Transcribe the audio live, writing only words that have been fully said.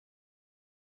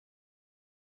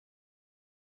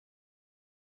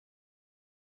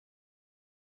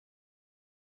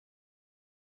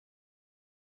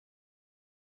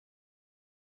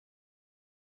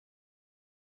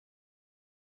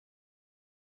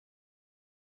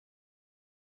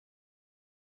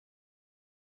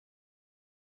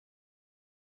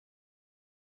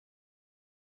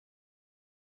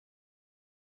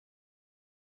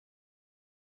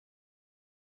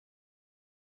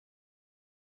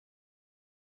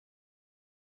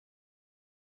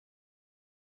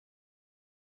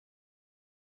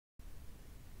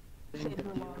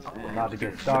About to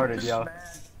get started, yo.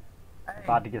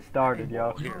 About to get started,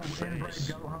 yo.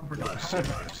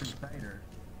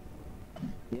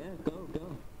 Yeah, go.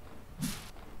 Go.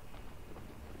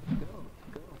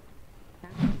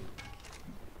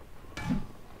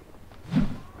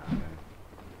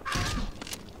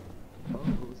 Oh,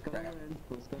 who's gonna win?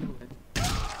 Who's gonna win?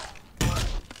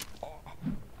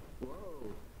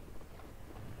 Whoa.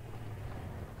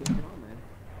 Good job, man.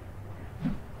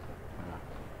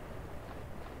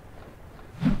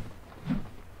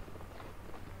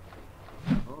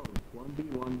 Oh,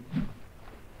 1v1.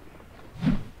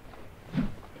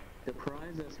 The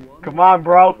prize is $1 Come on,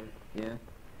 bro. Yeah.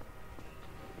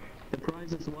 The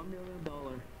prize is $1 million.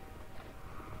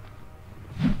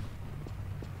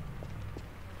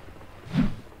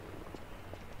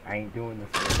 I ain't doing this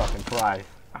for the fucking prize.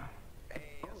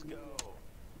 Hey, let's go.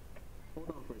 Hold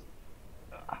on for a second.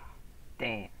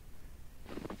 Damn.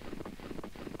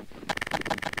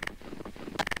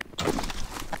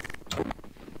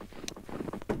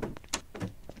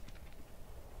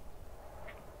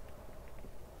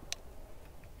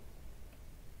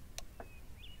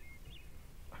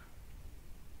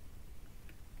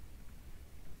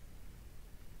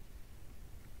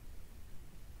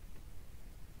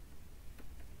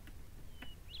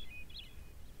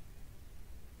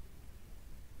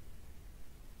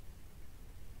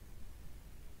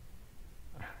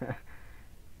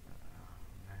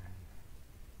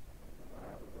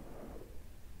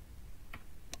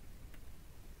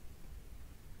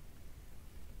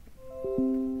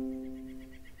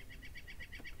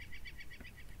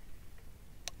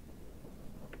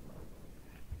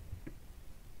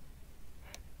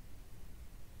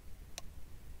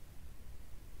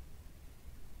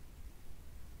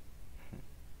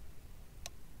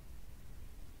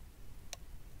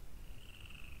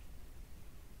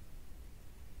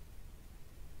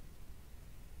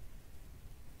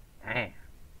 Man.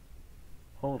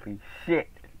 Holy shit.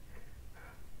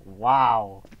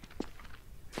 Wow.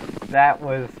 That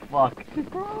was fucking,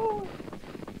 bro.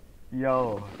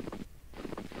 Yo.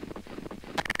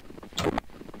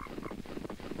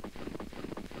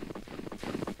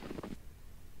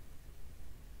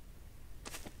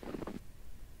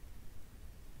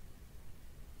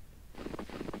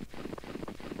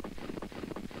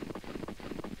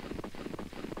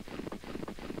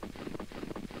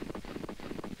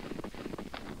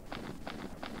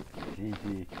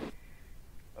 GG.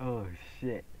 Oh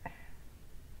shit.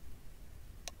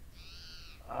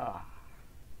 Ah.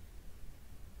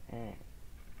 Man.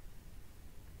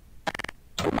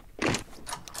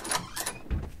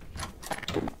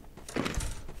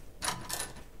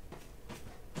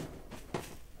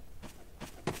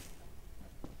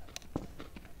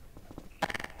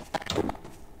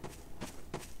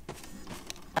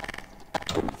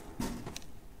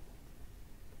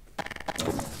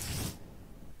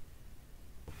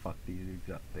 Fuck these dudes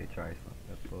up. They try something.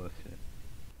 That's bullshit.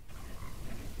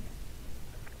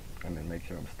 And then make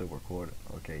sure I'm still recording.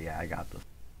 Okay, yeah, I got this.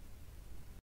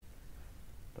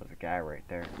 There's a guy right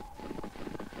there.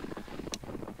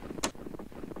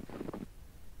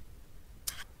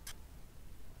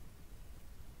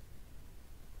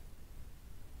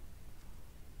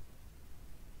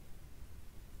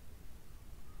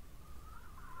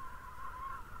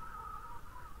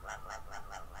 I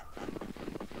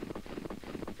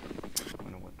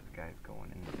wonder what this guy's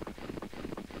going in.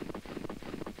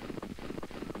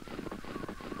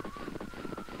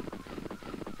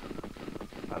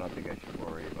 I don't think I should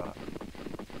worry about it.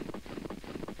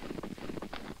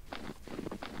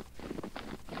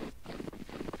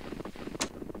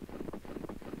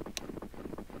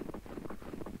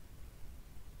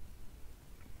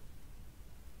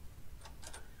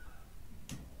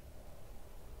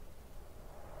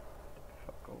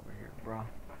 Fuck over here, bro.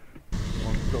 As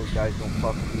long as those guys don't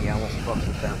fuck with me, I won't fuck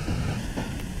with them.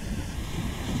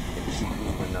 They keep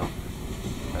moving though.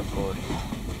 That's bullshit.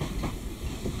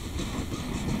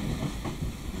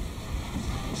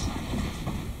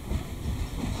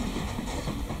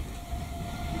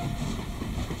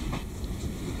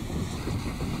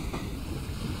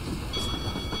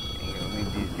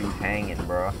 Hanging,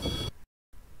 bro.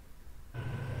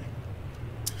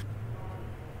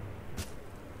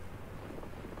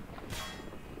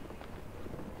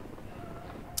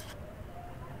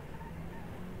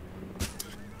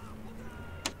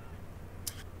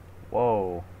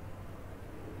 Whoa.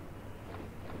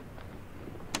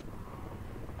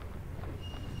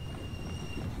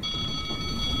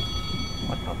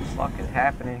 What the fuck is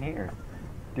happening here?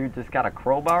 Dude just got a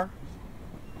crowbar?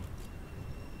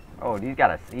 Oh, he's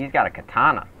got a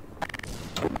katana.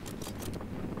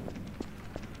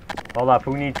 Hold up,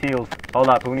 who needs heals? Hold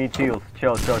up, who needs heals?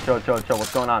 Chill, chill, chill, chill, chill.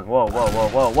 What's going on? Whoa, whoa, whoa,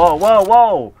 whoa, whoa, whoa,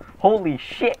 whoa! Holy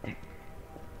shit!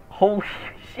 Holy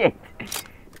shit!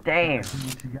 Damn!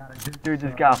 Dude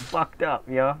just got fucked up,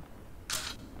 yo.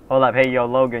 Hold up, hey, yo,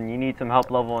 Logan, you need some help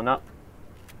leveling up?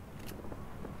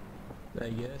 I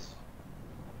guess.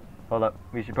 Hold up,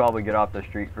 we should probably get off the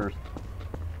street first.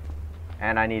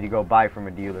 And I need to go buy from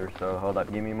a dealer, so hold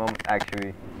up, give me a moment.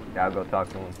 Actually, yeah, I'll go talk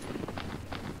to him.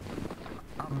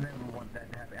 I'll never want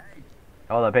that to happen. Hey.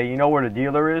 Hold up, hey, you know where the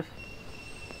dealer is?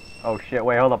 Oh shit,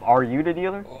 wait, hold up, are you the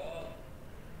dealer?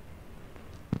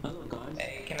 Hello guys.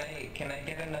 Hey, can I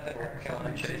get another rocket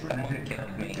launcher? Someone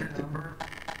killed me.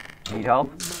 Need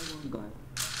help?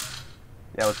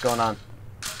 Yeah, what's going on?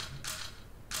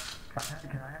 Can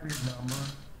I have your number?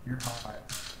 You're hot.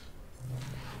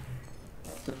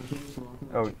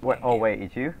 Oh, wait, oh wait,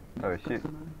 it's you? Oh shoot.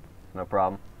 No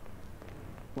problem.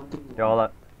 Yo, hold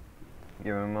up.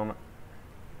 Give him a moment.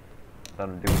 Let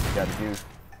him do what you gotta do.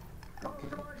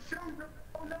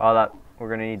 Hold up. We're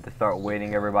gonna need to start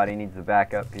waiting. Everybody needs to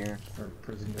back up here.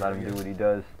 Let him do what he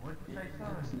does.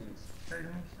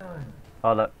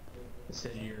 Hold up.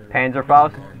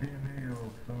 Panzerfaust?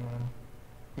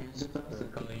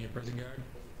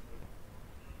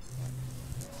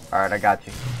 Alright, I got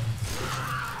you.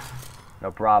 No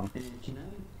problem.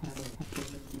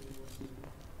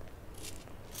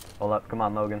 Hold up, come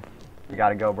on, Logan. You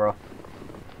gotta go, bro.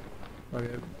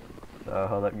 Okay. So,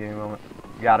 hold up, give me a moment.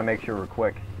 You gotta make sure we're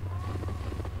quick.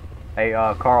 Hey,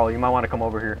 Carl, you might want to come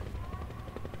over here.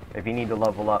 If you need to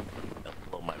level up.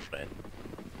 Hello, my friend.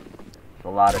 It's a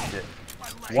lot of shit.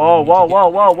 Whoa, whoa, whoa,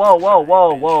 whoa, whoa, whoa,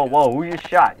 whoa, whoa, whoa. Who just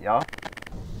shot, y'all?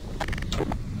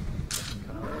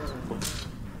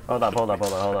 Hold up, hold up,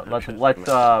 hold up, hold up. Let's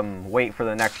wait for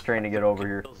the next train to get over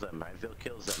here.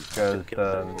 Because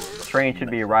the train should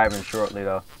be arriving shortly,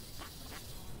 though.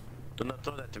 Do not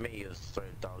throw that to me, you stray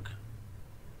dog.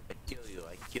 I kill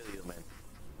you, man.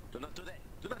 Do not do that.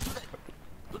 Do not do that.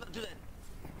 Do not do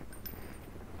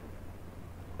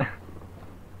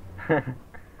that.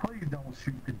 Please don't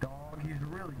shoot the dog. He's a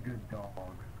really good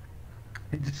dog.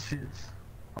 He just shits.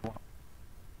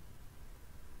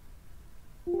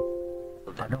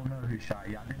 I don't know who shot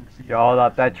you. I didn't see. Yo, hold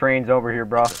up. That train's over here,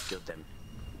 bro.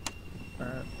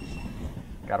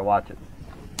 Gotta watch it.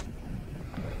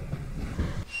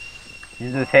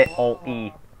 You just hit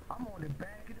Alt-E. I'm on the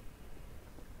back of the...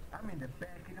 I'm in the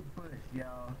back of the bus,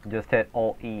 y'all. Just hit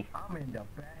Alt-E. I'm in the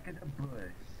back of the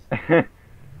bus.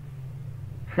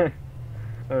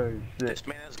 Oh shit. This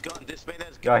man has gone. This man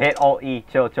has Yo, gone. hit Alt-E.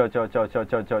 Chill, chill, chill, chill, chill,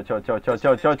 chill, chill, chill, chill, chill,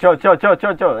 chill, chill, chill, chill, chill,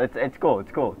 chill, chill. It's cool,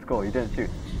 it's cool, it's cool. You didn't shoot.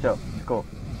 Chill, it's cool.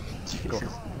 It's cool.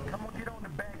 Come on, get on the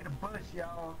back of the bus,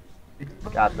 y'all.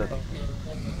 Got this.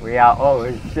 We out.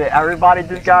 Oh shit. Everybody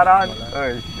just got on?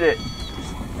 Oh shit.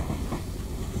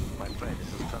 My friend,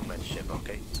 this is comradeship,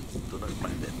 okay? Do not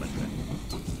mind it, my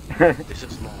friend. This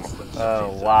is normal.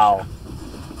 Oh wow.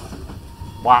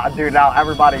 Wow, dude, now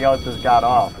everybody else just got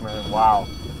off, man. Wow.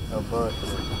 No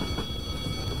bullshit.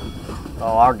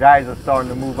 Oh, our guys are starting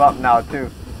to move up now,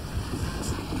 too.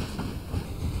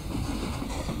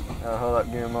 Oh, hold up,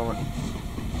 give me a moment.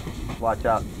 Watch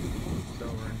out.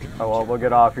 Oh, well, we'll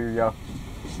get off here, yo.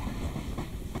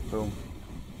 Boom.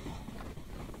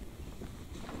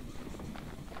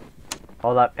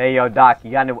 Hold up. Hey, yo, Doc,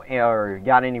 you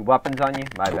got any weapons on you?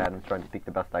 My bad, I'm trying to speak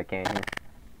the best I can here.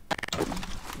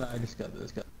 Nah, I just got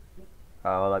this guy.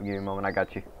 Oh, hold up, give me a moment, I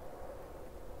got you.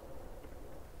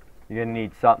 You're gonna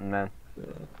need something, man.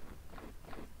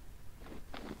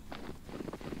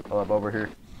 Hold up, over here.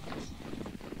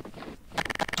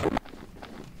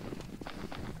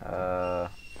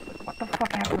 What the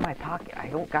fuck happened to my pocket? I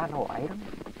don't got no items?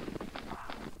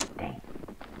 Dang.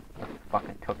 I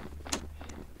fucking took it.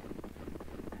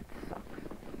 That sucks.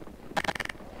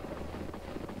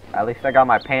 At least I got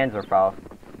my Panzerfaust.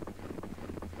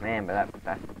 Man, but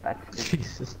that's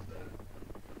Jesus.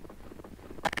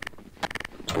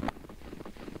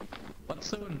 What's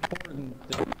so important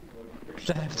that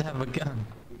you have to have a gun?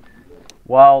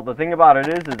 Well, the thing about it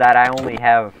is that I only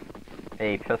have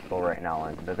a pistol right now,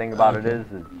 and the thing about it is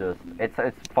just it's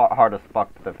hard as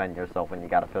fuck to defend yourself when you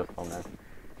got a pistol, man.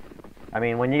 I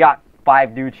mean, when you got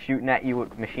 5 dudes shooting at you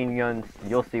with machine guns,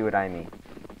 you'll see what I mean.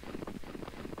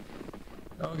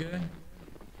 Okay.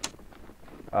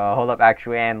 Hold up,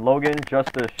 actually, and Logan,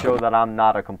 just to show that I'm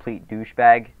not a complete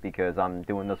douchebag, because I'm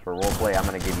doing this for roleplay, I'm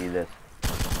gonna give you this.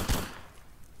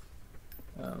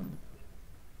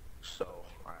 So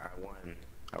I won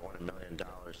 $1 million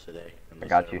today. I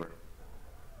got you.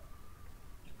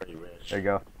 Pretty rich. There you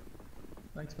go.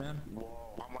 Thanks, man.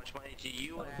 Whoa, how much money do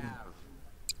you have?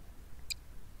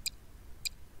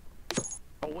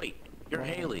 Oh wait, you're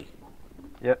Haile.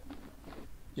 Yep.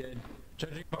 Yeah,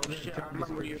 judging by the Shit, I job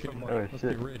remember you description, from Oh, like, must be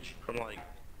shit. rich. From like,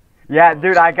 Yeah,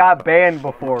 dude, I got banned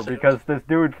before because this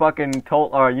dude fucking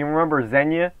told. You remember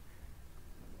Xenia?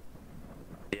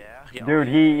 yeah, yeah. Dude,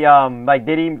 oh, he like,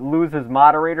 did he lose his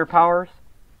moderator powers?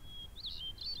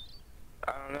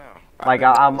 I don't know.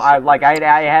 Like,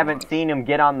 I haven't seen him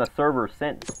get on the server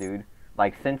since, dude.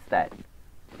 Like, since that.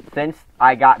 Since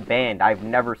I got banned, I've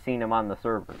never seen him on the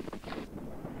server.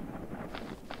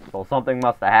 So something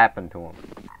must have happened to him.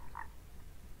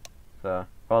 So,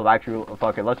 well, actually,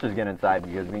 fuck it, let's just get inside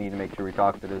because we need to make sure we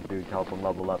talk to this dude to help him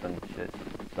level up and shit.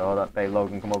 So, hold up. Hey,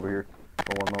 Logan, come over here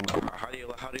for one moment. How do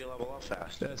you level up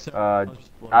fast? Yeah, so,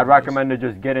 I'd recommend to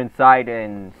just get inside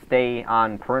and stay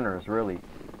on printers, really.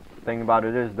 Thing about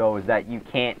it is, though, is that you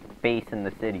can't base in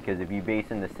the city, because if you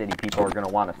base in the city, people are going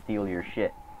to want to steal your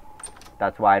shit.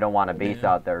 That's why I don't want to base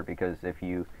out there, because if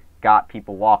you got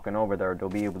people walking over there, they'll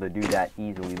be able to do that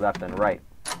easily left and right.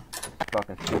 It's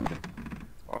fucking stupid.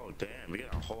 Oh, damn, we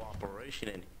got a whole operation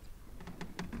in.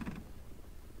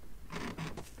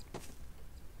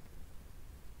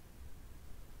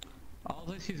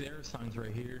 all this is air signs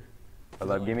right here.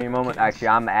 Hold up, give me a moment. Actually,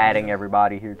 I'm adding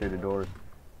everybody here to the doors.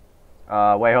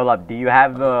 Wait, hold up. Do you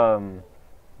have the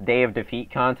Day of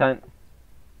Defeat content?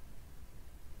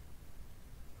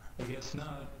 I guess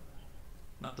not.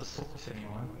 Not the source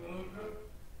anymore.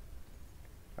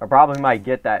 I probably might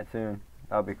get that soon.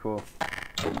 That'll be cool.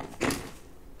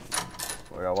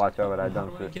 We gotta watch out what I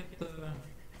done How do I to. get the...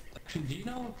 Actually, do you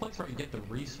know a place where I can get the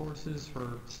resources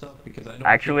for stuff? Because I don't...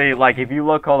 Actually, like, if you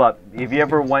look, hold up. If you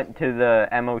ever went to the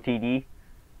MOTD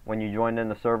when you joined in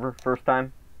the server first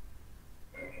time?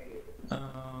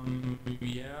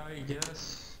 Yeah, I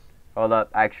guess. Hold up.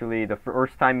 Actually, the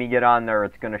first time you get on there,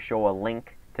 it's gonna show a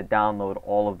link to download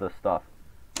all of the stuff.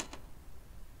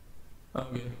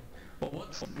 Okay. Well,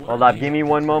 what Hold up. Give me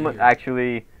one moment. Here?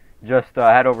 Actually, just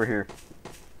head over here.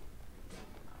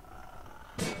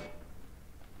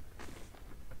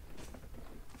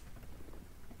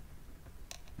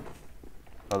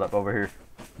 Hold up, over here.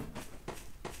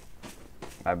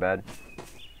 My bad.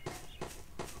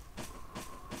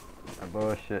 My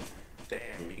bullshit. Damn,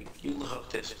 you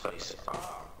hooked this place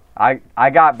up. I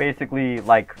got basically,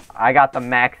 like, I got the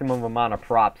maximum amount of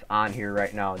props on here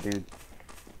right now, dude.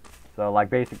 So, like,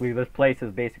 basically, this place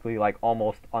is basically, like,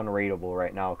 almost unrateable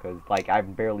right now, because, like,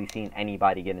 I've barely seen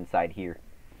anybody get inside here.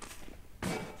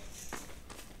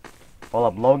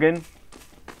 Hold up, Logan.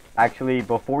 Actually,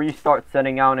 before you start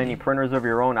setting out any printers of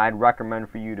your own, I'd recommend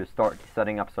for you to start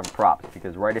setting up some props,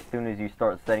 because right as soon as you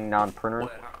start setting down printers,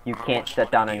 you can't set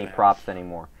down any props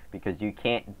anymore, because you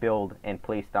can't build and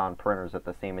place down printers at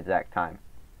the same exact time,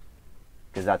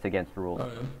 because that's against the rules.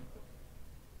 Oh, yeah.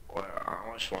 Well,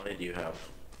 how much money do you have?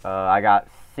 I got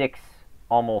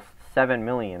almost 7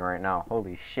 million right now.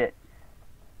 Holy shit.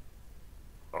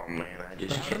 Oh man, I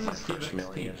just hit my first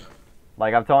million.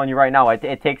 Like, I'm telling you right now,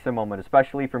 it takes a moment,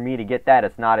 especially for me to get that.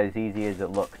 It's not as easy as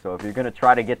it looks. So if you're going to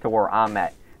try to get to where I'm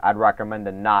at, I'd recommend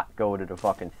to not go to the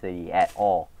fucking city at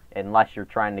all, unless you're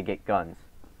trying to get guns.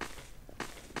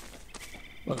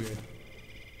 Okay.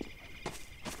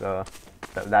 So,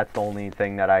 that's the only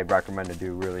thing that I recommend to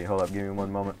do, really. Hold up, give me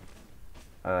one moment.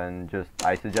 And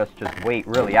I suggest just wait,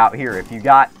 really, out here. If you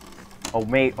got a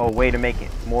way to make it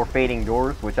more fading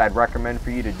doors, which I'd recommend for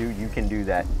you to do, you can do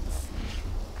that.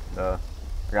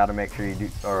 I gotta make sure you do,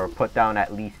 or put down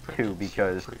at least 2,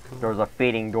 because there's a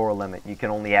fading door limit. You can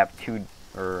only have 2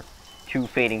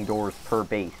 fading doors per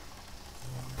base.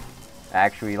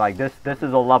 Actually, like, this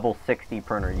is a level 60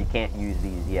 printer. You can't use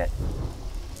these yet.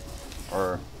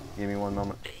 Or, give me one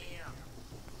moment.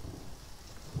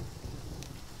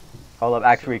 Hold up,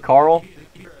 actually, Carl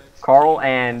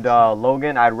and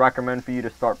Logan, I'd recommend for you to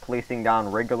start placing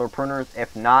down regular printers.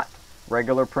 If not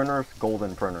regular printers,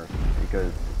 golden printers,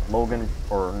 because Logan,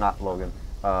 or not Logan,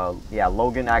 yeah,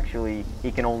 Logan actually,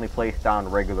 he can only place down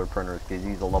regular printers because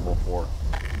he's a level 4.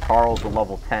 Carl's a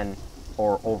level 10,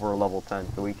 or over a level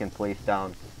 10, so he can place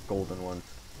down golden ones.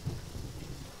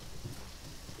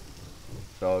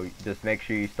 So just make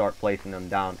sure you start placing them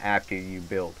down after you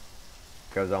build.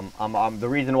 Because the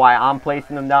reason why I'm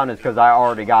placing them down is because I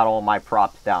already got all my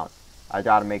props down. I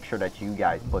gotta make sure that you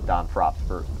guys put down props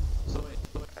first. So wait,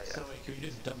 can we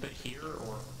just dump it here,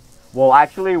 or? Well,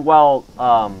 actually,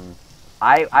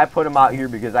 I put them out here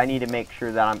because I need to make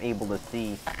sure that I'm able to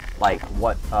see, like,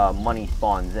 what money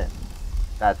spawns in.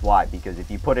 That's why, because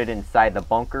if you put it inside the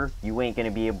bunker, you ain't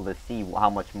gonna be able to see how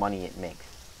much money it makes.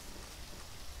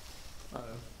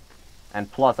 And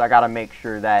plus, I gotta make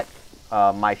sure that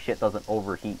my shit doesn't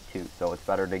overheat too, so it's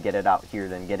better to get it out here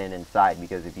than get it inside,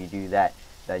 because if you do that,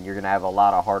 then you're gonna have a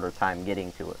lot of harder time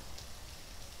getting to it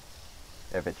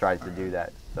if it tries to do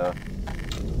that. So.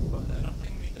 But I don't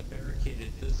think we need to barricade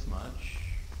it this much.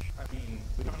 I mean,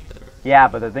 we don't need to barricade. Yeah,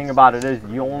 but the thing about it is,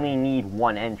 you only need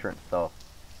one entrance, though.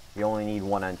 You only need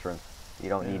one entrance. You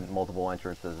don't need multiple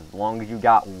entrances. As long as you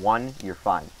got one, you're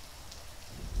fine.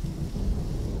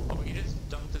 Oh, you just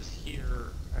dumped this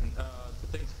here, and the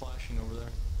thing's flashing over there.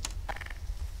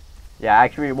 Yeah,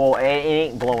 actually, well, it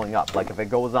ain't blowing up. Like, if it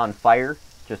goes on fire,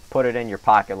 just put it in your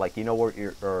pocket. Like, you know where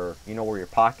your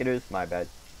pocket is? My bad.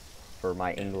 For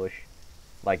my English.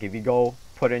 Like, if you go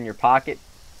put it in your pocket,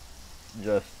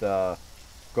 just go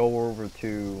over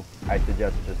to, I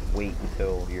suggest just wait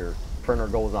until your printer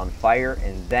goes on fire,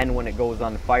 and then when it goes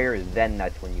on fire, then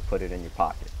that's when you put it in your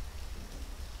pocket.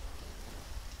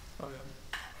 Okay.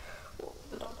 What's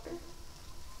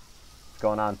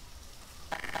going on?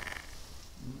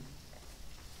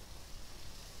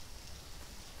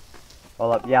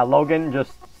 Hold up. Yeah, Logan,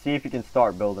 just see if you can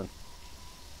start building.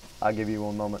 I'll give you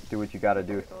one moment. Do what you gotta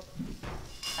do.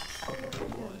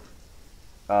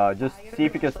 Just see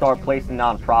if you can start placing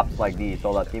down props like these.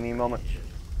 Hold up. Give me a moment.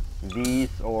 These,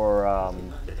 or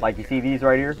like you see these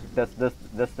right here.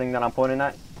 This thing that I'm pointing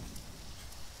at.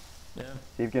 Yeah.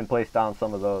 See if you can place down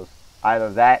some of those.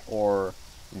 Either that or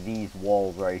these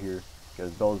walls right here,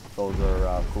 because those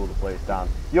are cool to place down.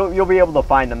 You'll be able to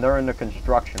find them. They're in the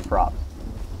construction props.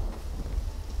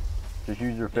 Just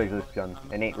use your physics gun.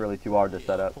 It ain't really too hard to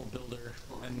set up.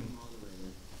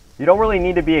 You don't really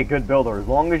need to be a good builder, as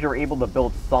long as you're able to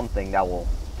build something that will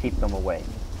keep them away.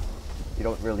 You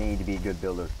don't really need to be a good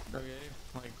builder. Okay,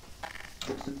 like,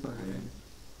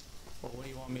 well, what do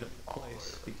you want me to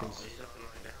place? Because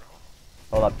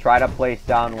Hold up, try to place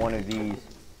down one of these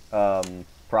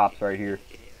props right here.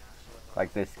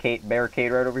 Like this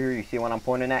barricade right over here, you see what I'm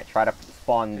pointing at? Try to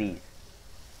spawn these.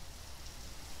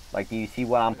 Like, you see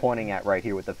what I'm pointing at right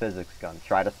here with the physics gun?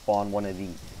 Try to spawn one of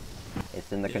these.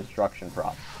 It's in the construction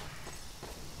prop.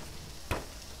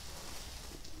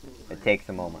 It takes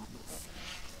a moment.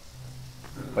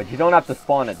 But you don't have to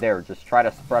spawn it there, just try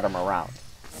to spread them around.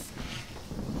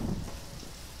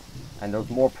 And there's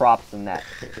more props than that.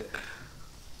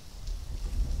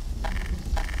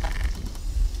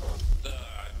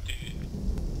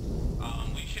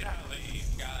 We should have a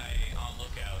guy on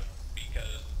lookout,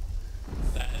 because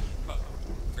that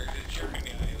German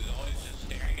guy who's always just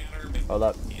staring at her. Hold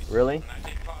up, really? And I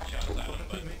take pot shots at him,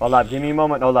 but Hold up, give me a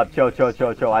moment. Hold up, chill.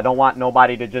 I don't want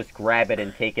nobody to just grab it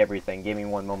and take everything. Give me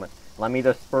one moment. Let me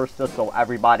disperse this so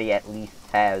everybody at least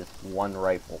has one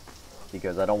rifle.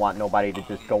 Because I don't want nobody to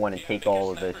just go in and take all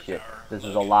of this shit. This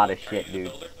is a lot of shit,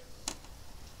 dude.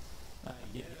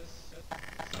 yes.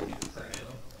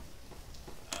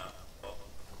 well,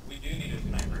 we do need a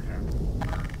sniper here,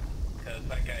 because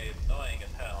that guy is annoying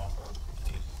as hell.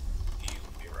 He used to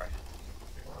be Russian.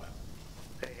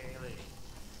 Hey, Haile.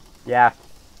 Yeah.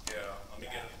 Yeah, let me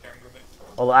get a steering wheel.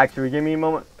 Well, actually, give me a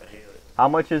moment. Hey, Haile. How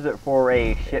much is it for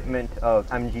a shipment of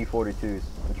MG42s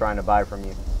I'm trying to buy from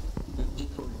you?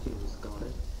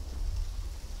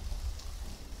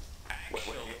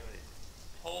 Actually,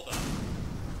 hold up.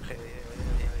 Haile.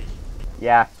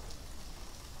 Yeah.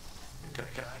 Can I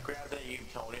grab that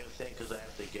Utonian thing? Because I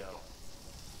have to go.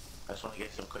 I just want to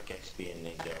get some quick XP and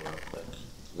then go real quick.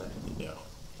 I have to go.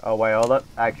 Oh, wait, hold up.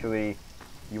 Actually,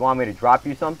 you want me to drop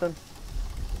you something?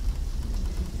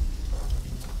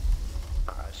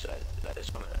 I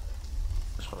just want to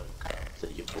grab the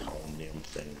Utonian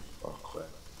thing real quick.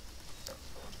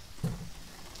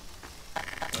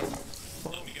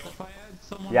 If I had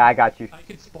someone, Yeah, I got you. I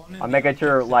could spawn in I'm making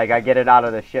sure, like, I get it out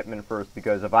of the shipment first,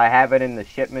 because if I have it in the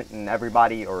shipment and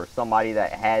everybody or somebody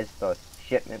that has the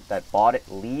shipment that bought it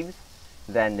leaves,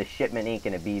 then the shipment ain't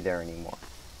gonna be there anymore.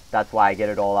 That's why I get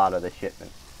it all out of the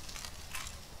shipment.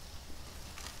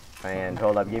 And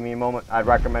hold up, give me a moment. I'd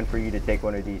recommend for you to take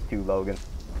one of these too, Logan.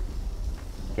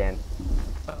 Can.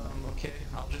 Okay,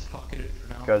 I'll just pocket it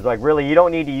for now. Because, like, really, you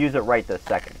don't need to use it right this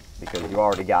second, because you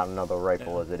already got another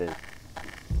rifle as it is.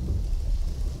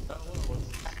 What's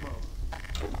the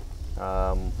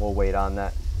smoke? We'll wait on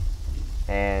that.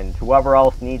 And whoever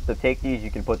else needs to take these,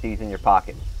 you can put these in your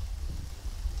pocket.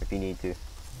 If you need to.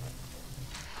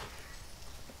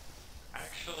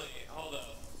 Actually, hold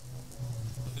up.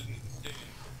 Dude,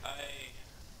 I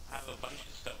have a bunch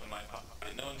of stuff in my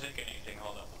pocket. No one's taking anything,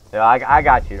 hold up. Yeah, I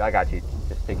got you.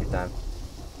 Just take your time.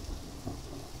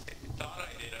 Thought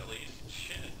I did at least.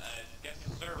 Shit, I guess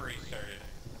the server restarted.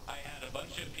 I had a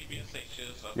bunch of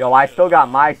PBSHs. Yo, I still got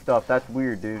my stuff. That's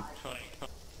weird, dude.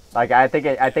 Like, I think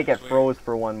it froze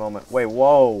for one moment. Wait,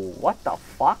 whoa. What the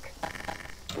fuck?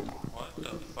 What the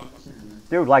fuck?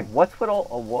 Dude, like, what's with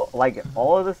all, like,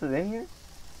 all of this is in here?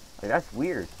 Like, that's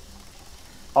weird.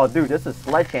 Oh, dude, this is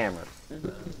sledgehammer.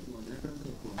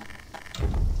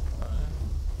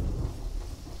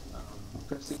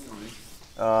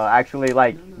 Actually,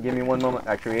 like, give me one moment.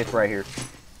 Actually, it's right here.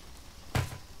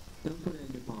 Don't put it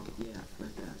in your pocket. Yeah,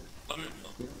 like that.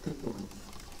 Yeah, take one.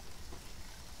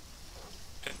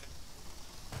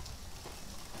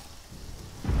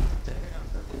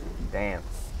 Damn. Do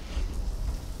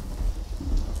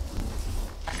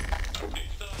you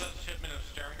still have that shipment of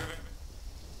steering equipment?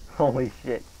 Holy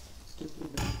shit.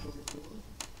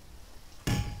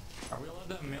 Are we allowed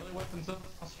to have melee weapons up on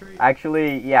the street?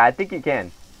 Actually, yeah, I think you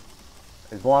can.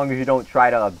 As long as you don't try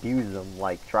to abuse them,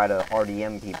 like try to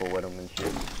RDM people with them and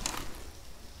shit.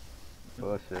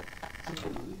 Oh shit.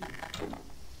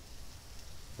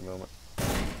 A moment.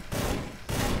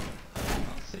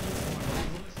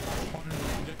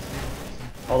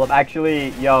 Hold up, actually,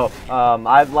 yo,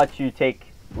 I'd let you take,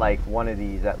 like, one of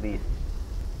these at least.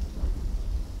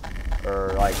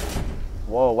 Or, like,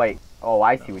 whoa, wait. Oh,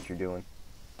 I see what you're doing.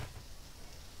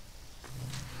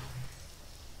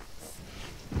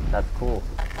 That's cool.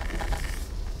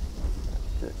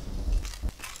 Shit.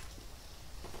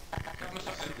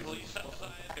 Police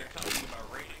outside, they're talking about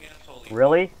raiding us. Holy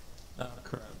Really?